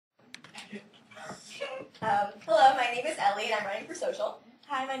Hello, my name is Ellie, and I'm running for social.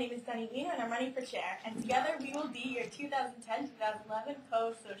 Hi, my name is Danit Weiner, and I'm running for chair. And together we will be your 2010-2011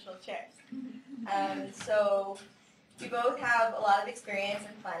 co-social chairs. So we both have a lot of experience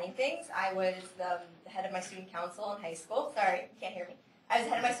in planning things. I was the head of my student council in high school. Sorry, you can't hear me. I was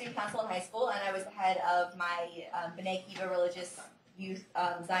the head of my student council in high school, and I was the head of my Bnei-Akiva religious youth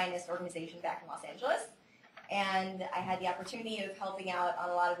Zionist organization back in Los Angeles. And I had the opportunity of helping out on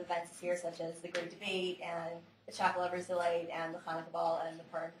a lot of events this year, such as the Great Debate and the Chocolate Lovers Delight and the Chanukah Ball and the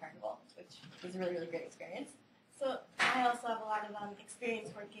Purim Carnival, which was a really, really great experience. So I also have a lot of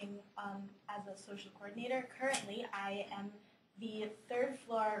experience working as a social coordinator. Currently, I am the third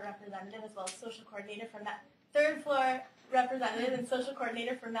floor representative as well as social coordinator for third floor representative and social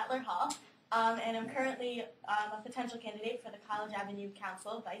coordinator for Mettler Hall. And I'm currently a potential candidate for the College Avenue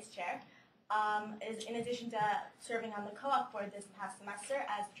Council vice chair. In addition to serving on the co-op board this past semester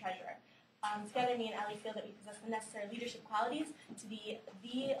as treasurer. Together, me and Ellie feel that we possess the necessary leadership qualities to be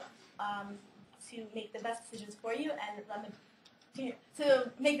to make the best decisions for you and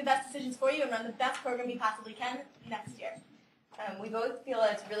run the best program we possibly can next year. We both feel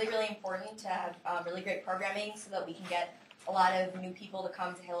that it's really, really important to have really great programming so that we can get a lot of new people to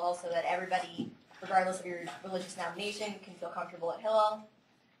come to Hillel, so that everybody, regardless of your religious denomination, can feel comfortable at Hillel.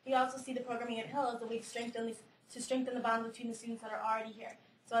 We also see the programming at Hillel as a way to strengthen the bonds between the students that are already here.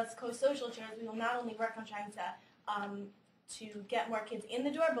 So as co-social chairs, we will not only work on trying to get more kids in the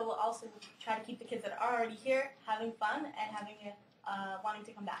door, but we'll also try to keep the kids that are already here having fun and wanting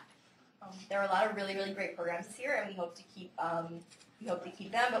to come back. There are a lot of really, really great programs this year, and we hope to keep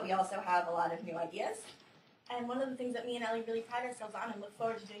them. But we also have a lot of new ideas. And one of the things that me and Ellie really pride ourselves on and look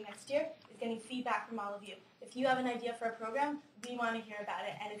forward to doing next year is getting feedback from all of you. If you have an idea for a program, we want to hear about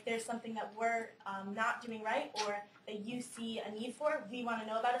it. And if there's something that we're not doing right or that you see a need for, we want to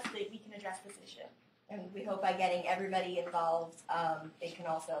know about it so that we can address this issue. And we hope by getting everybody involved, it can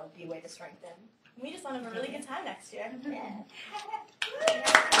also be a way to strengthen. And we just want to have a really good time next year. Yeah.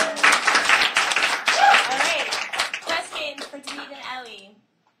 All right. Questions for Danit and Ellie?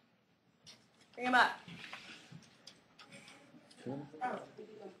 Bring them up.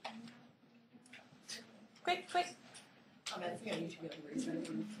 Quick.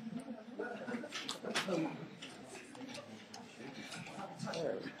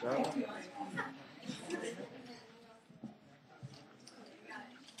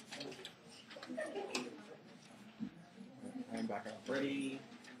 I'm back up. Ready.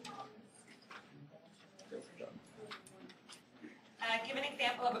 Give an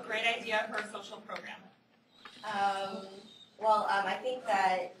example of a great idea for a social program. I think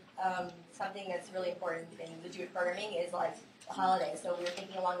that something that's really important in the Jewish programming is like the holidays. So we were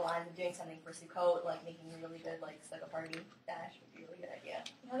thinking along the lines of doing something for Sukkot, like making a really good sukkah party dash would be a really good idea.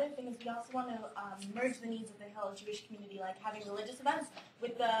 Another thing is we also want to merge the needs of the Hillel Jewish community, like having religious events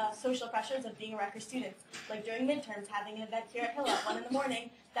with the social pressures of being a Rutgers student. Like during midterms, having an event here at Hillel at 1 in the morning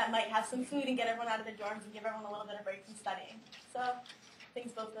that might have some food and get everyone out of their dorms and give everyone a little bit of break from studying. So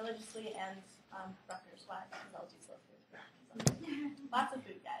things both religiously and Rutgers-wise, because all Jews love food. So, lots of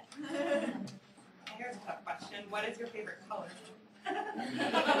food, guys. Here's a tough question. What is your favorite color? And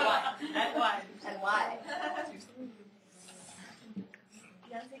why? And why? You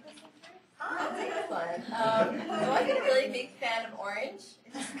want to take this one first? I'll take this one. So I've been a really big fan of orange.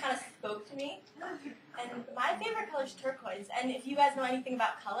 It just kind of spoke to me. And my favorite color is turquoise. And if you guys know anything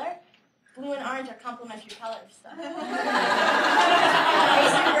about color, blue and orange are complementary colors. So.